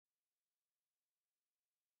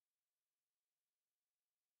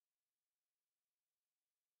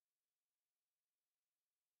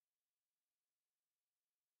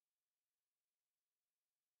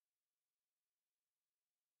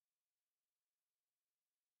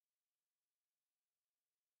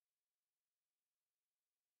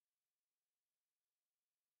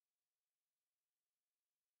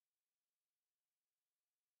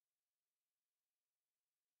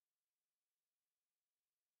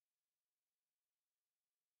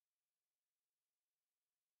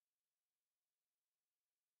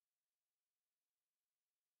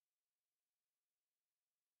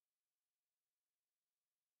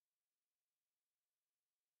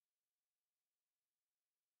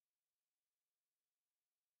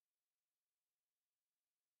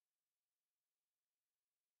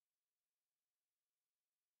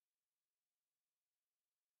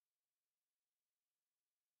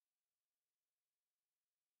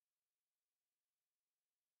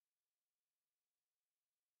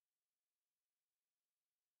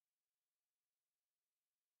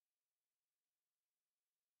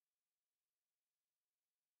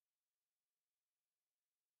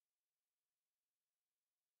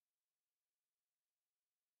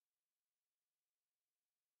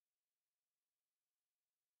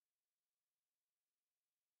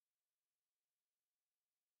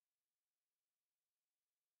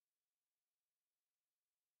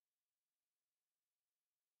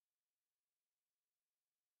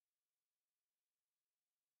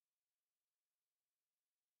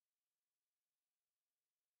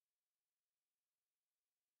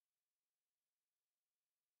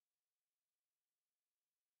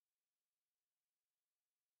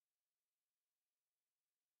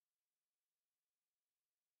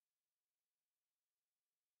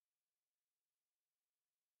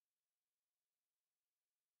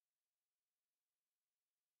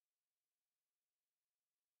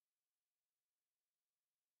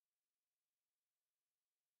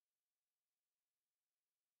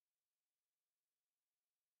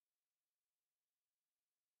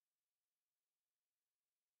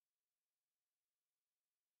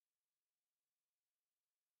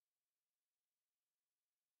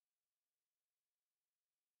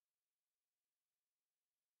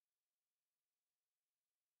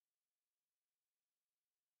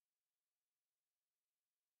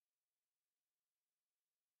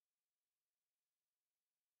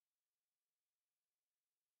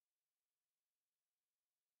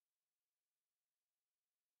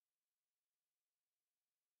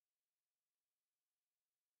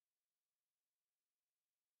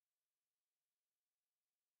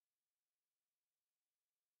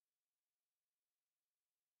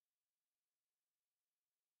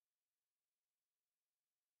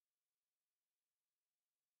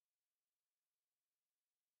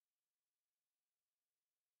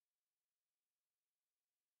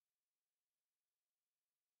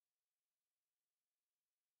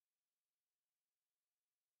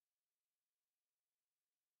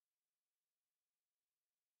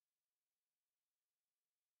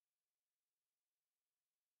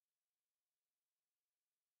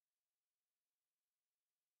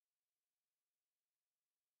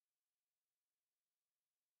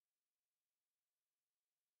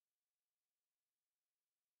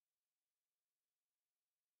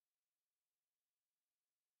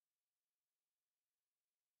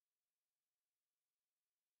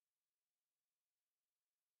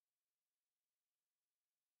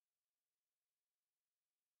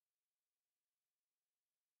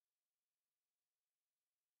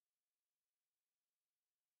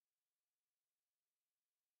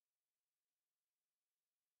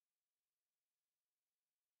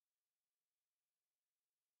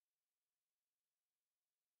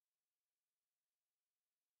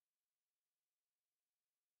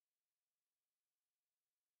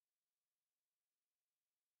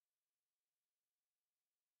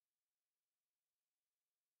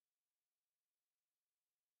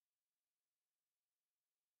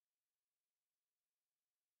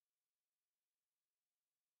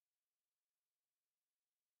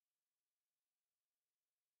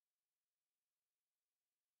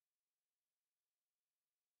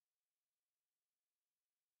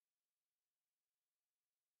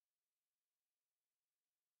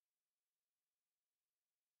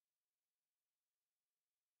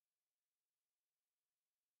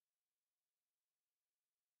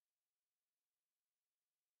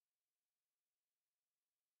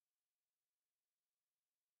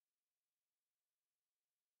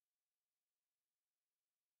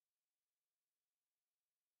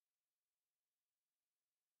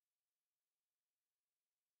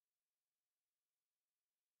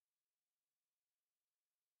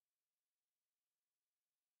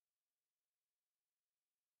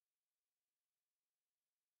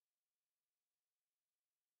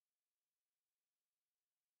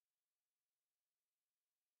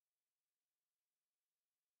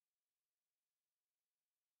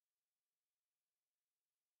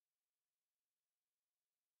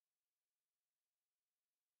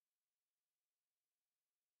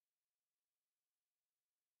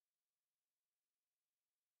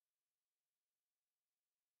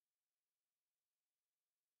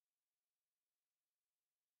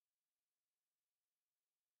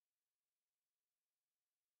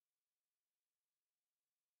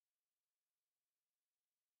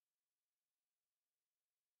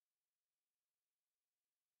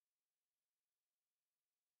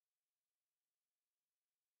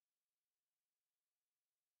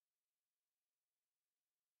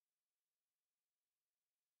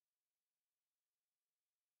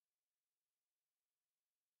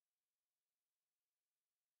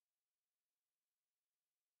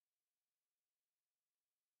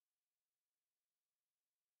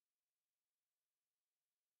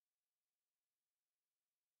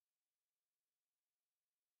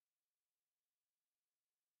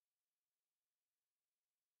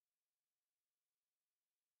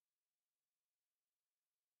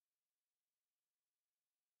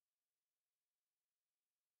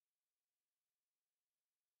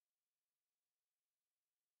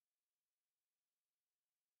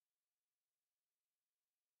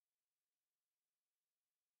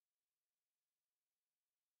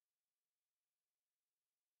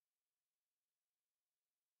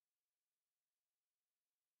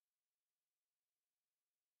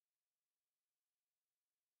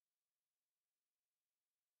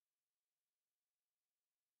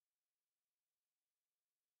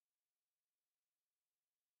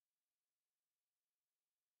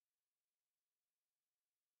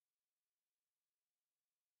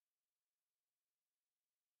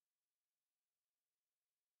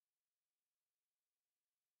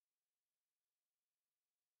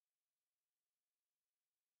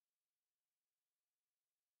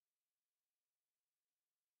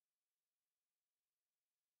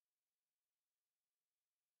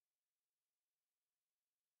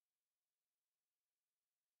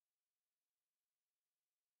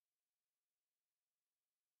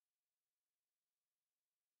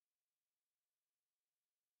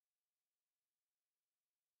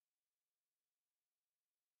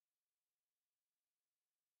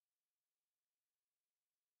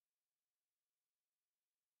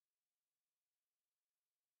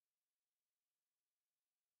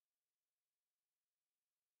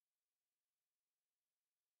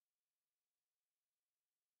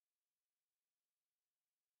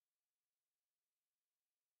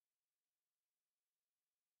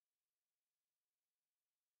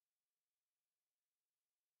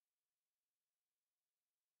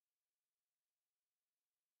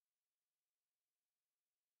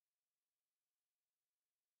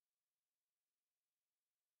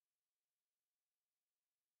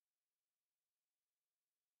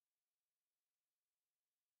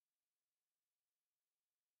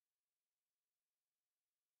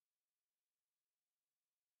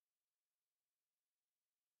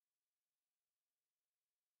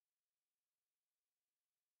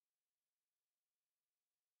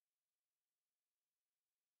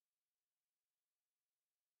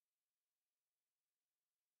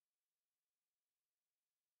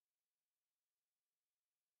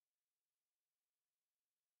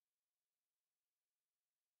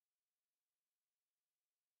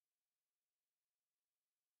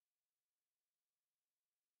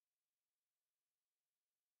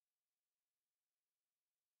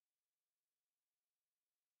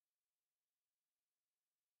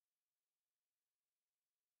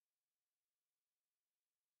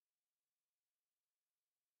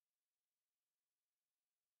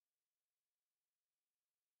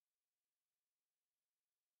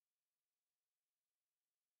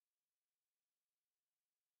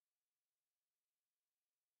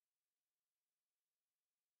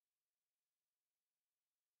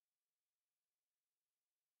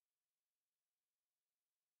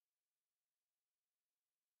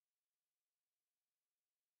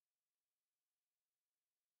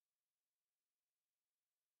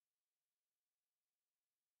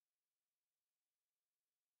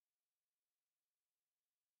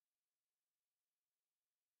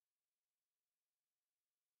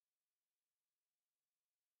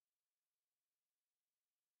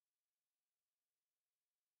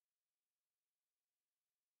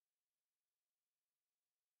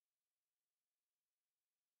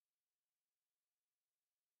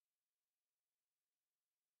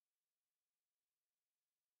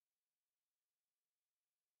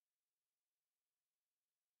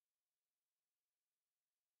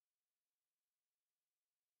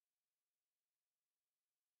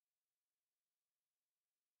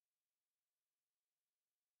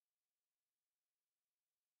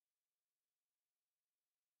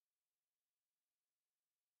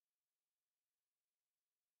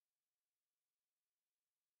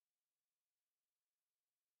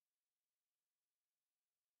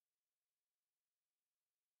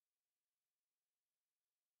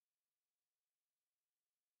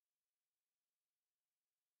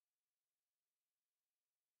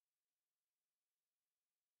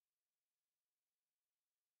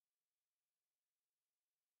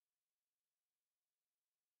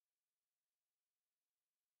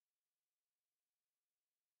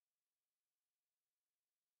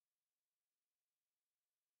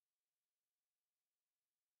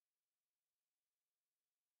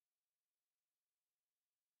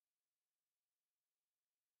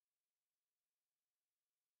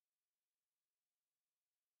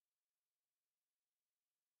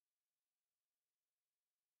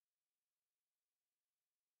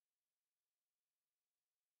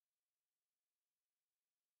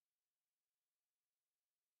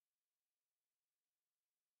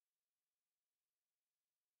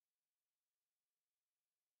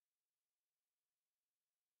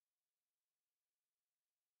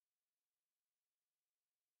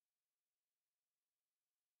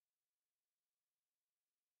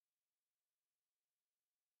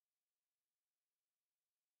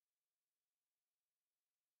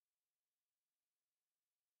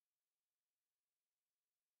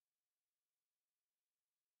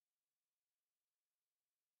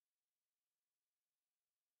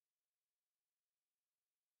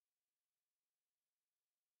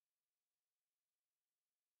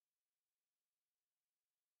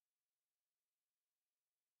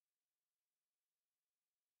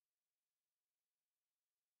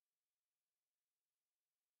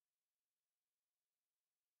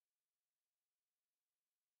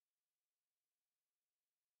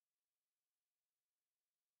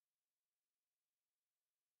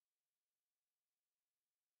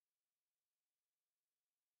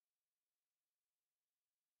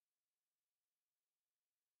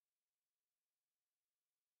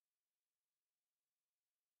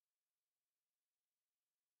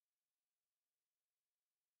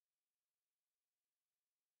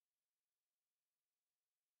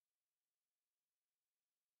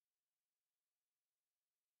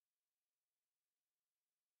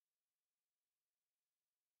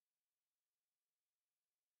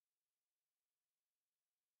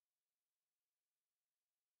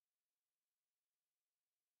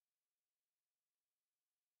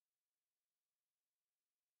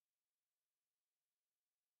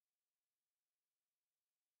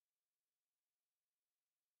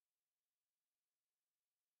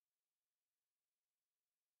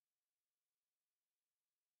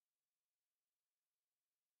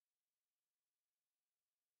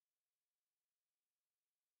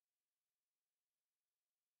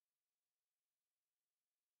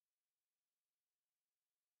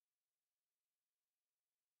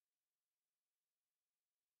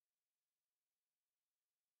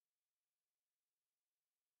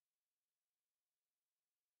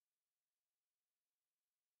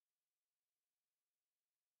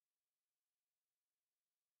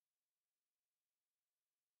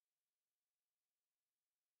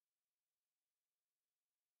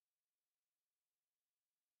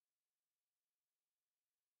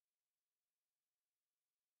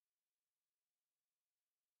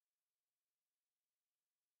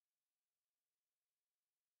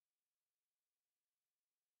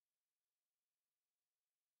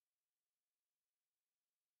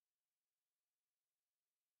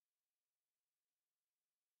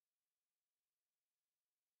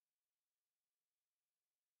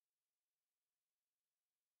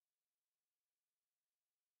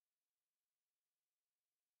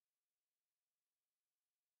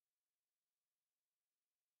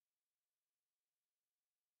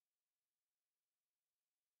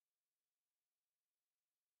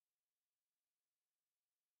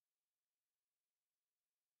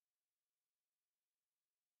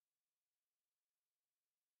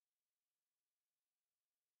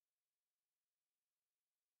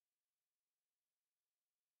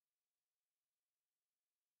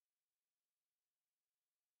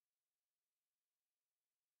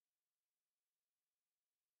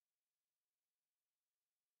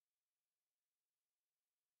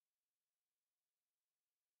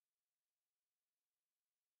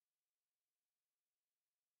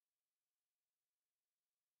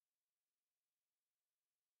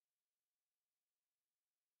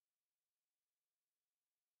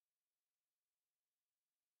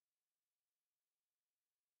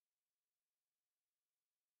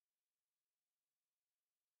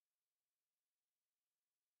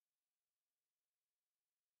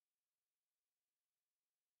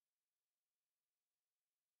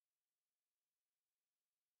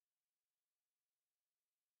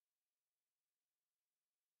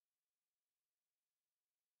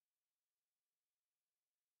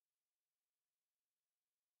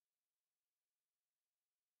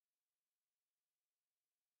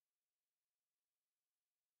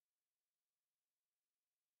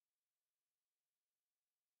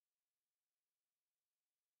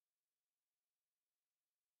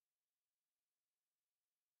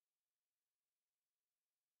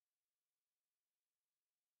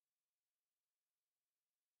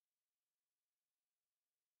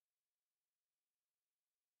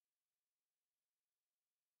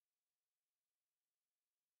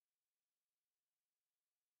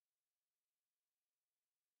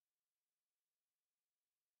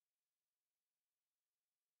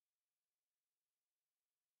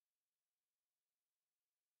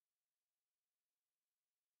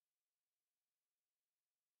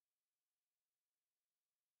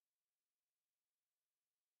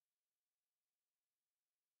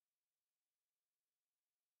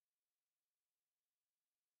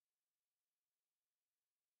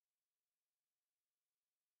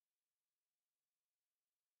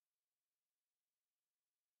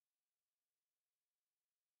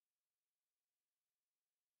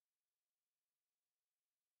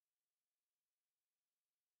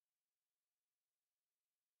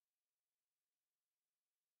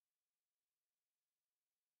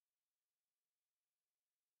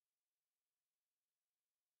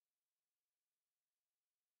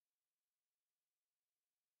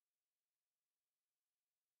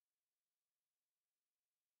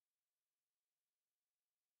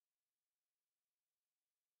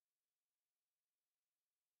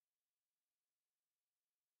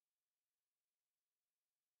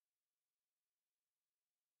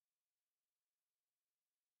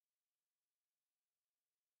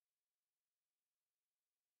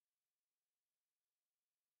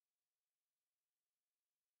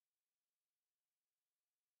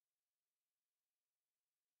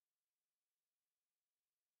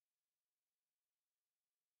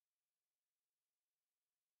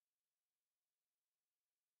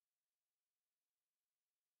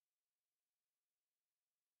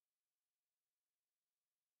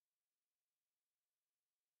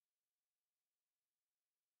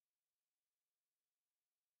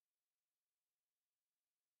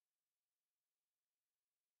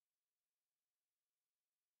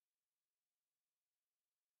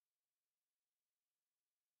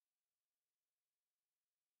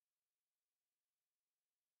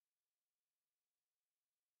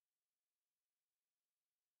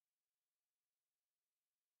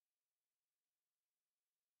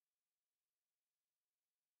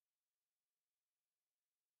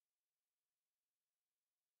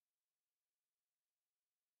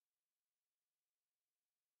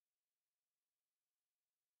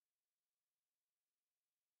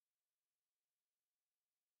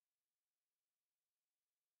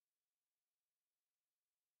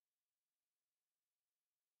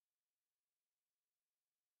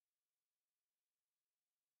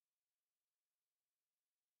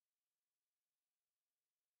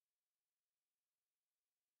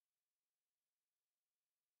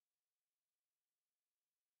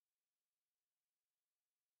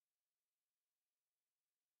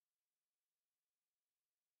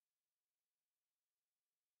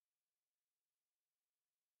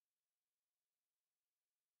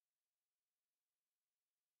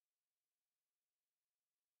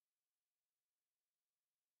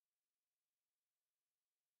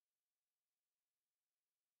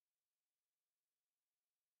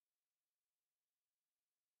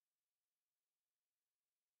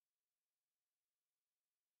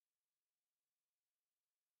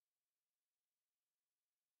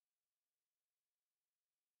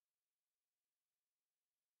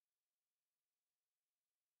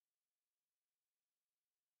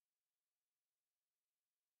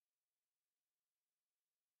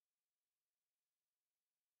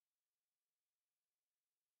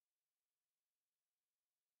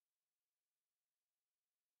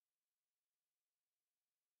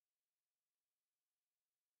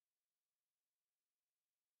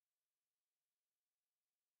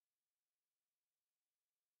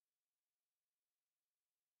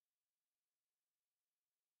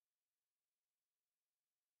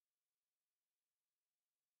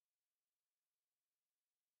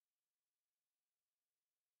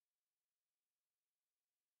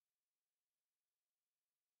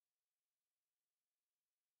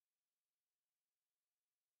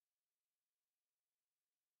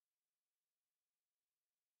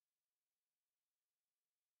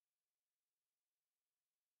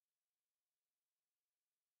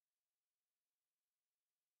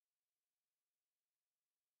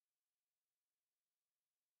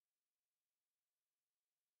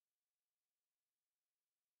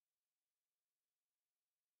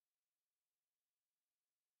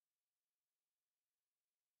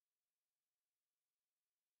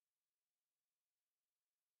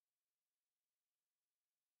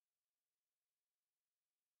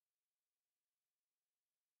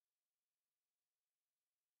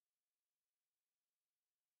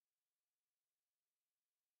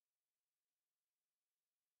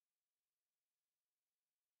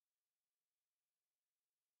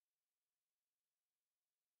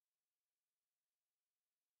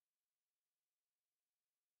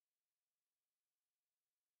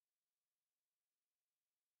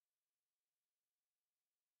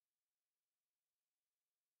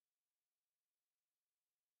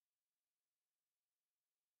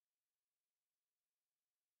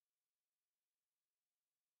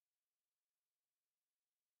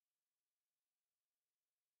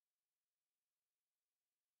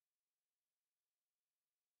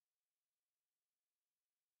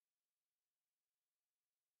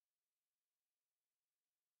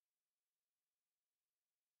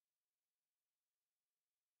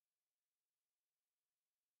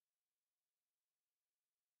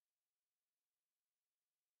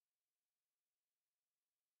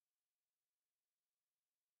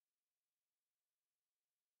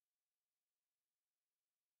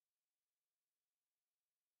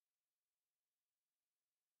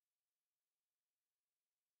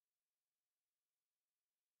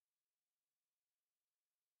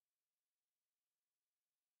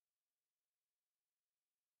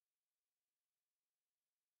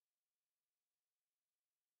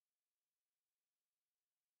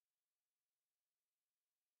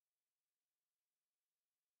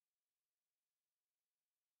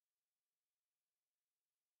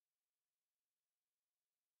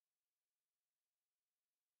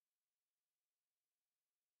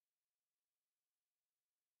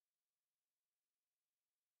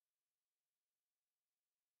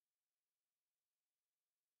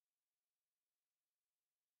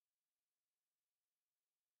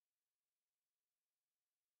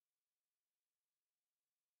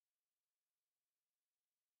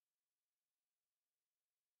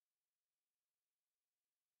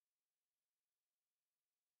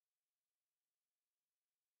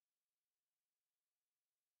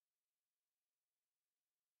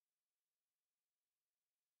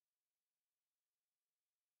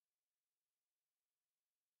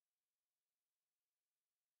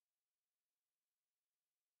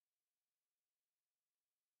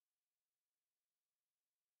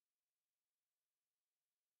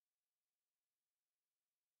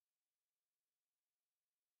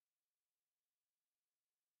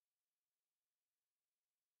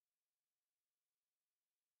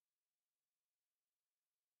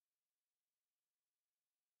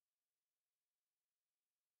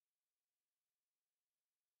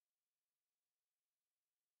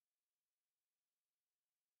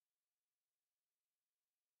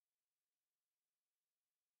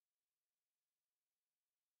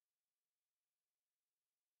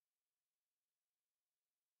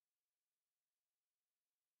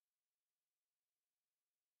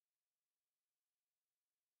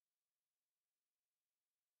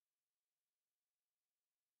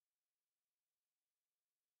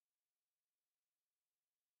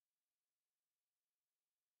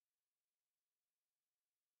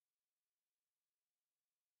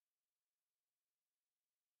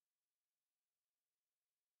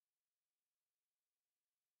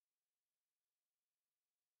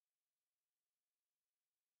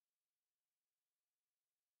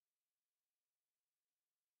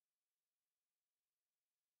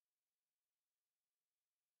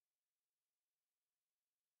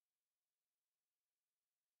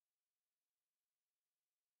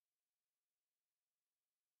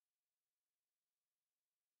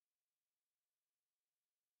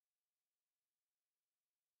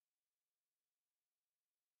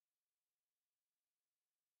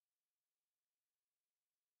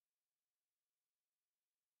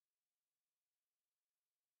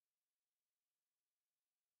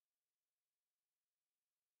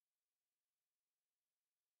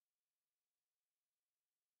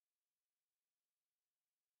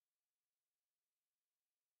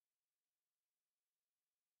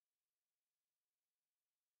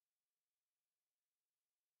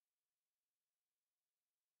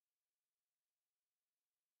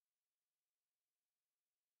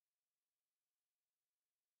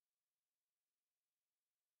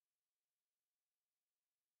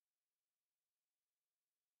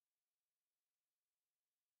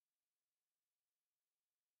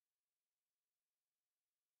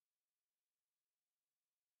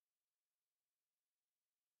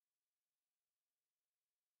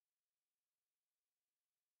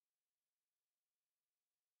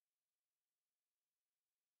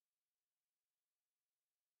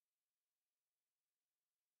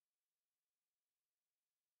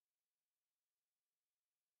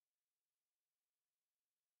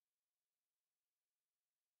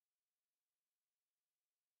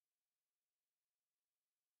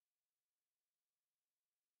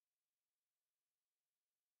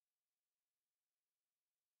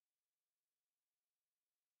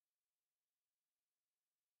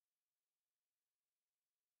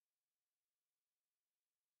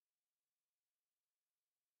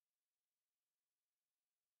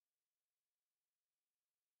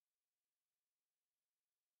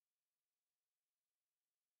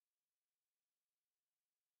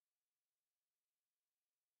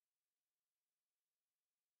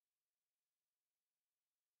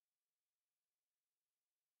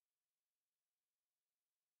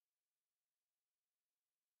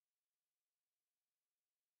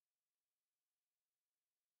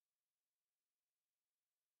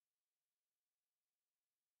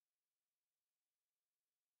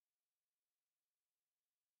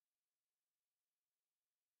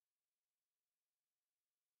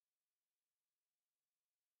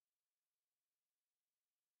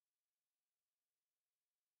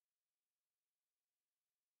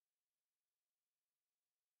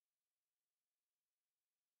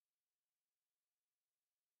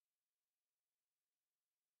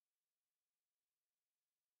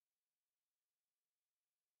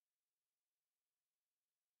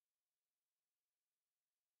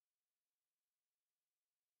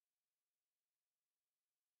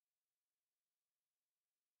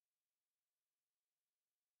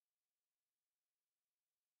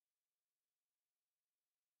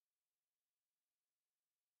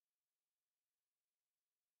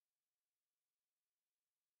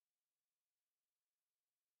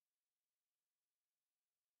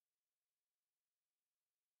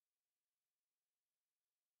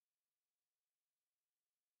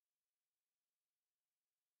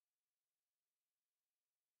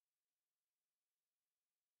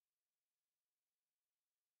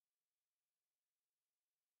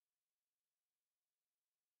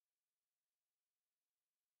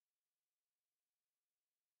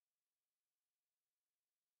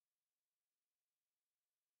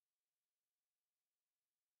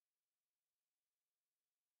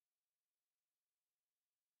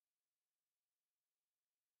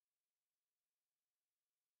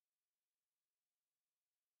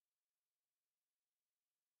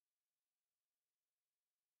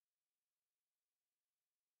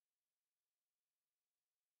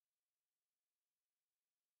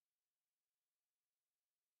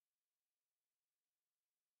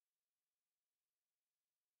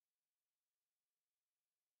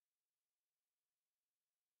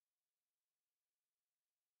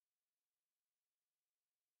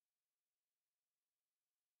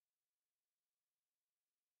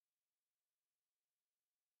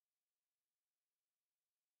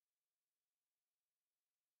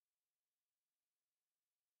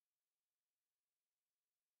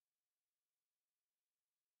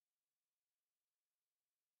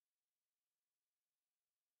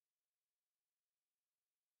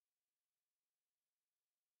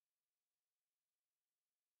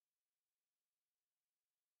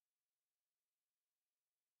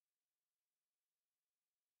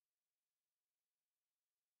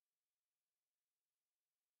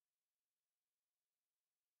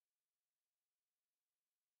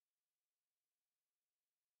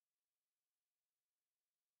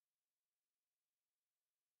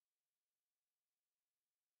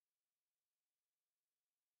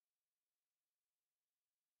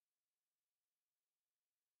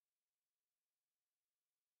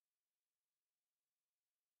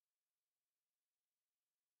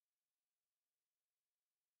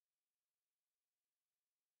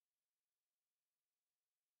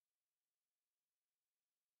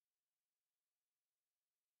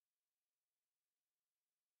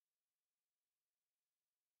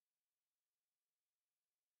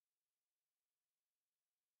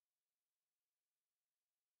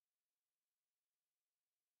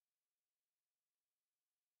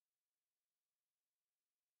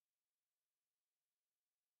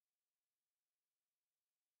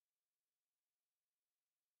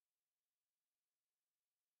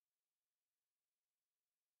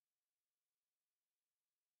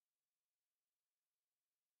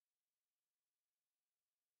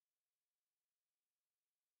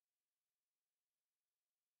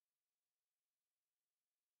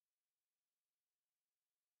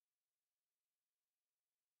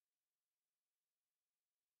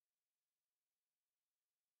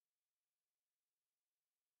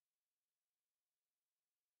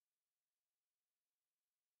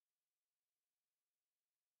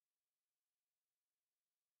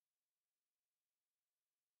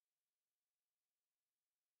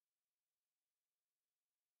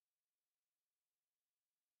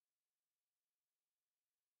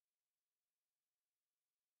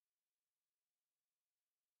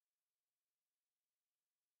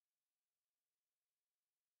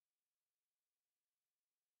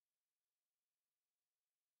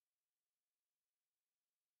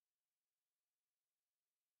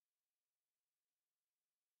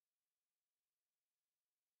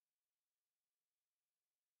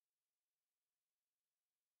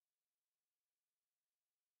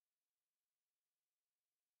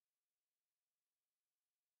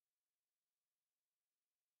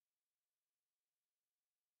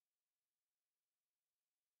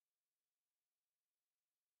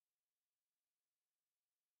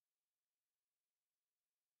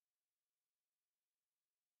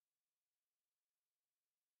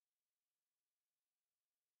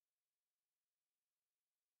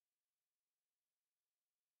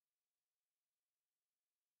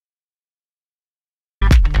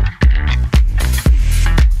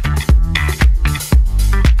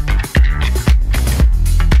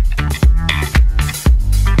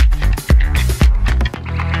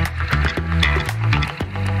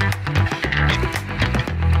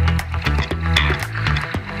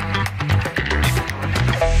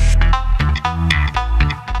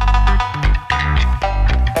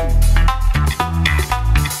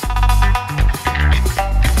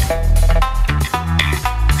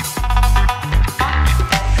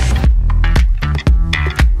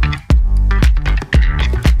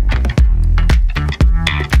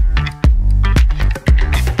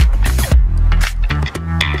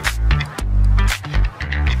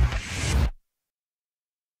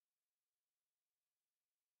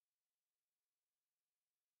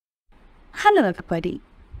Hello everybody,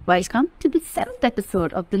 welcome to the 7th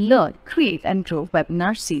episode of the Learn, Create and Grow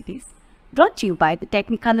webinar series brought to you by the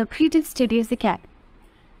Technicolor Creative Studios Academy.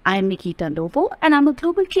 I am Nikita Lobo and I am a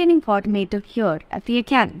Global Training Coordinator here at the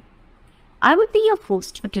Academy. I will be your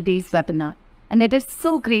host for today's webinar and it is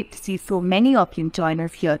so great to see so many of you join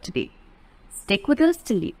us here today. Stick with us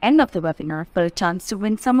till the end of the webinar for a chance to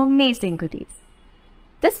win some amazing goodies.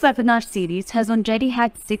 This webinar series has already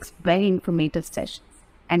had 6 very informative sessions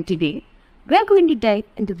and today we are going to dive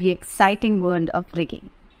into the exciting world of rigging.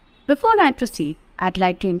 Before I proceed, I'd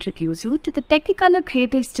like to introduce you to the Technicolor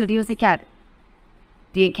Creative Studios Academy.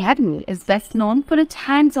 The Academy is best known for its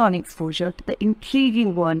hands-on exposure to the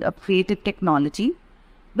intriguing world of creative technology,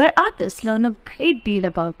 where artists learn a great deal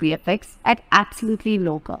about VFX at absolutely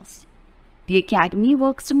low cost. The Academy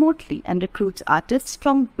works remotely and recruits artists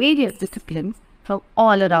from various disciplines from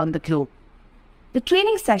all around the globe. The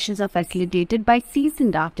training sessions are facilitated by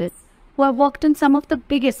seasoned artists who have worked on some of the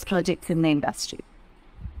biggest projects in the industry.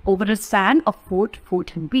 Over a span of 4 to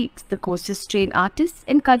 14 weeks, the courses train artists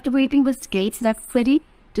in cultivating the skills necessary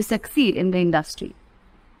to succeed in the industry.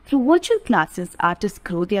 Through virtual classes, artists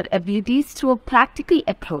grow their abilities through a practical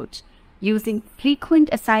approach, using frequent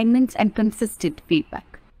assignments and consistent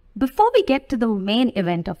feedback. Before we get to the main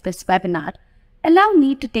event of this webinar, allow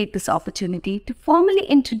me to take this opportunity to formally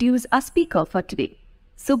introduce our speaker for today.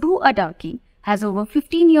 Subbu Adaki has over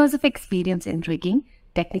 15 years of experience in rigging,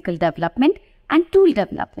 technical development, and tool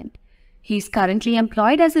development. He is currently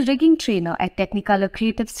employed as a rigging trainer at Technicolor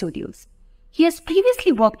Creative Studios. He has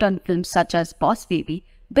previously worked on films such as Boss Baby,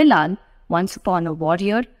 Bilal, Once Upon a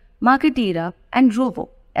Warrior, Margadera, and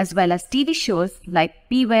Robo, as well as TV shows like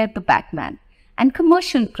Beware the Batman, and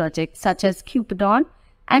commercial projects such as Cupidon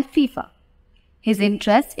and FIFA. His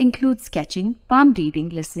interests include sketching, palm reading,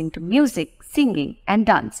 listening to music, singing, and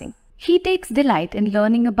dancing. He takes delight in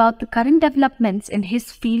learning about the current developments in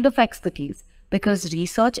his field of expertise because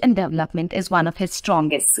research and development is one of his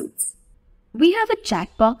strongest suits. We have a chat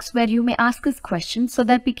box where you may ask us questions so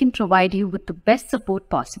that we can provide you with the best support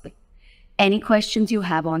possible. Any questions you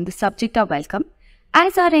have on the subject are welcome,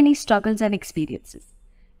 as are any struggles and experiences.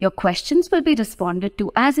 Your questions will be responded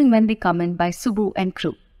to as and when they come in by Subbu and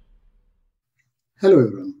crew. Hello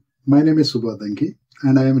everyone, my name is Subbu Adaki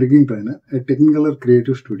and I am rigging trainer at Technicolor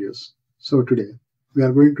Creative Studios. So today we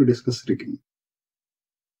are going to discuss rigging.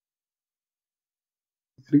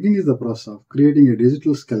 Rigging is the process of creating a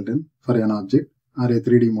digital skeleton for an object or a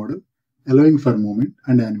 3D model, allowing for movement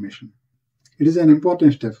and animation. It is an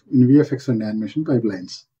important step in VFX and animation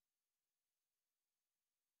pipelines.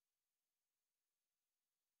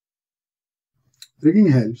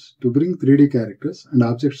 Rigging helps to bring 3D characters and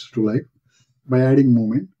objects to life by adding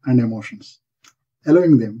movement and emotions,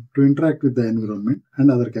 allowing them to interact with the environment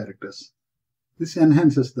and other characters. This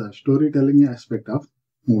enhances the storytelling aspect of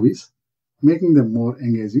movies, making them more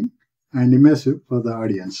engaging and immersive for the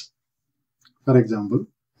audience. For example,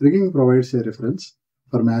 rigging provides a reference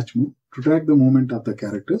for match move to track the movement of the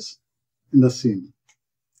characters in the scene.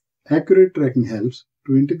 Accurate tracking helps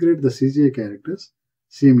to integrate the CGI characters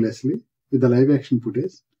seamlessly with the live-action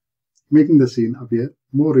footage, making the scene appear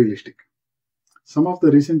more realistic. Some of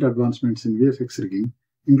the recent advancements in VFX rigging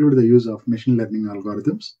include the use of machine learning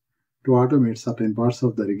algorithms to automate certain parts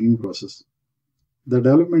of the rigging process, the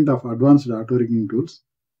development of advanced auto rigging tools,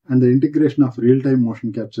 and the integration of real-time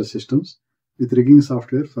motion capture systems with rigging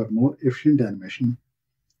software for more efficient animation.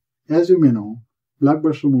 As you may know,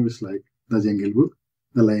 blockbuster movies like The Jungle Book,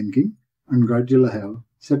 The Lion King, and Godzilla have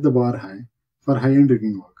set the bar high for high-end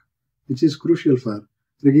rigging work, which is crucial for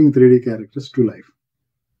rigging 3D characters to life.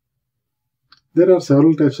 There are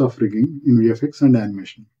several types of rigging in VFX and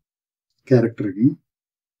animation: character rigging,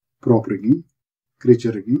 prop rigging,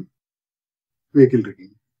 creature rigging, vehicle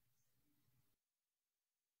rigging.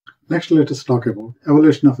 Next, let us talk about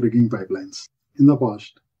evolution of rigging pipelines. In the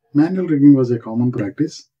past, manual rigging was a common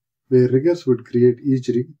practice where riggers would create each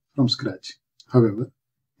rig from scratch. However,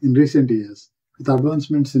 in recent years, with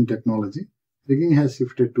advancements in technology, rigging has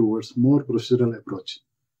shifted towards more procedural approach.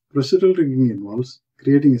 Procedural rigging involves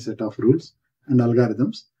creating a set of rules and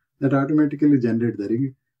algorithms that automatically generate the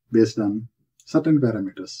rig based on certain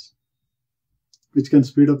parameters, which can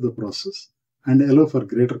speed up the process and allow for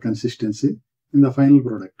greater consistency in the final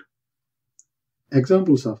product.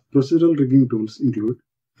 Examples of procedural rigging tools include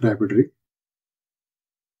Rapid Rig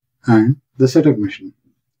and the Setup Machine.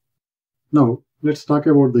 Now, let's talk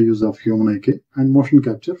about the use of Human IK and motion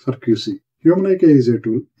capture for QC. Human IK is a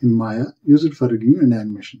tool in Maya used for rigging and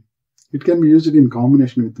animation. It can be used in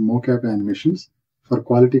combination with mocap animations for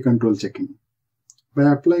quality control checking.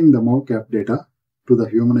 By applying the mocap data to the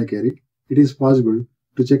Human IK rig, it is possible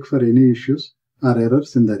to check for any issues or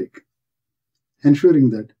errors in the rig, ensuring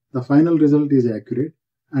that the final result is accurate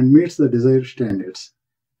and meets the desired standards.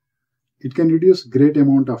 It can reduce great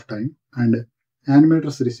amount of time, and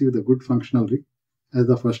animators receive the good functional rig as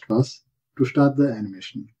the first pass to start the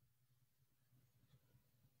animation.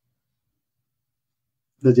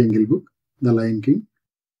 The Jungle Book, The Lion King,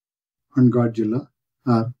 and Godzilla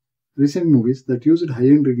are recent movies that used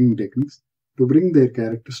high-end rigging techniques to bring their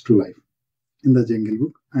characters to life. In The Jungle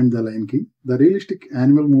Book and The Lion King, the realistic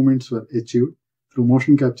animal movements were achieved through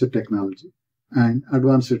motion capture technology and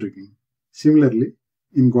advanced rigging. Similarly,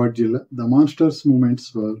 in Godzilla, the monsters'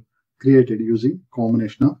 movements were created using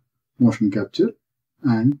combination of motion capture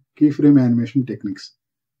and keyframe animation techniques,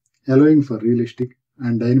 allowing for realistic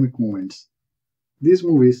and dynamic movements. These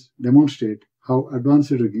movies demonstrate how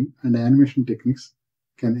advanced rigging and animation techniques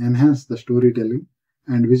can enhance the storytelling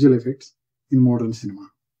and visual effects in modern cinema.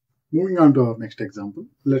 Moving on to our next example,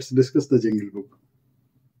 let's discuss The Jungle Book.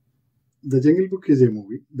 The Jungle Book is a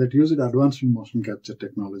movie that used advanced motion capture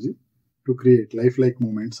technology to create lifelike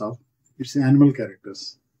movements of its animal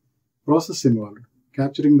characters. Process involved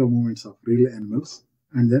capturing the movements of real animals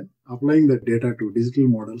and then applying the data to digital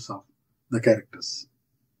models of the characters.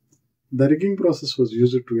 The rigging process was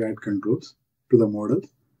used to add controls to the models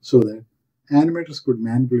so that animators could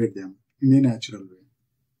manipulate them in a natural way.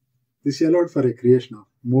 This allowed for a creation of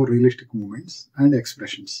more realistic movements and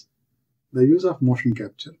expressions. The use of motion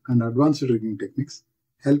capture and advanced rigging techniques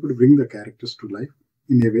helped bring the characters to life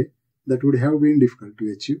in a way that would have been difficult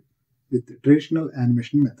to achieve with the traditional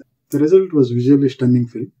animation method. The result was visually stunning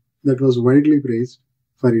film that was widely praised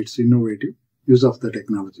for its innovative use of the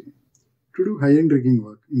technology. To do high-end rigging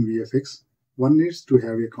work in VFX, one needs to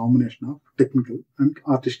have a combination of technical and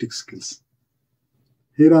artistic skills.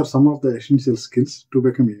 Here are some of the essential skills to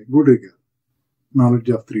become a good rigger: knowledge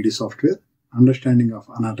of 3D software, understanding of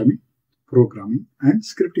anatomy, programming and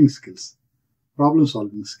scripting skills,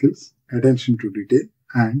 problem-solving skills, attention to detail,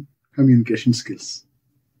 and communication skills.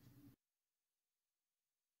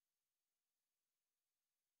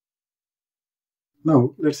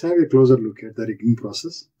 Now, let's have a closer look at the rigging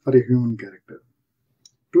process for a human character.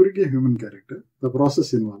 To rig a human character, the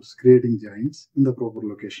process involves creating joints in the proper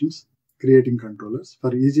locations, creating controllers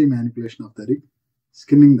for easy manipulation of the rig,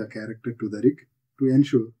 skinning the character to the rig to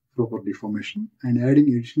ensure proper deformation, and adding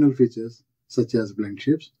additional features such as blend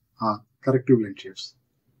shapes or corrective blend shapes.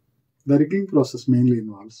 The rigging process mainly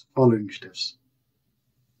involves following steps.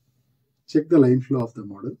 Check the line flow of the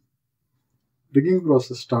model. Rigging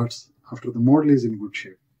process starts after the model is in good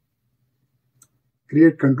shape.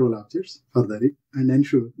 Create control objects for the rig and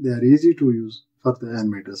ensure they are easy to use for the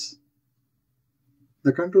animators.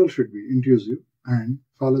 The control should be intuitive and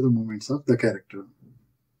follow the movements of the character.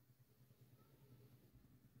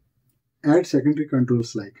 Add secondary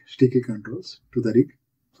controls like sticky controls to the rig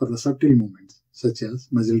for the subtle movements such as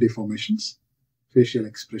muzzle deformations, facial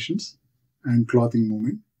expressions, and clothing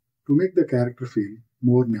movement to make the character feel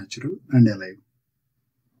more natural and alive.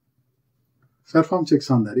 Perform checks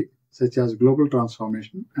on the rig such as global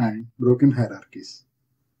transformation and broken hierarchies.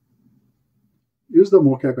 Use the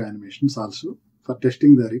mocap animations also for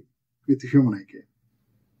testing the rig with human eye.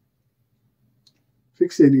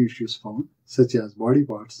 Fix any issues found, such as body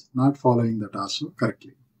parts not following the torso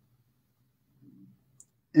correctly.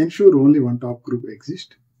 Ensure only one top group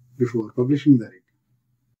exists before publishing the rig.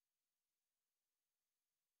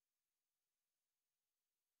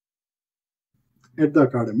 At the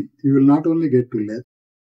Academy, you will not only get to learn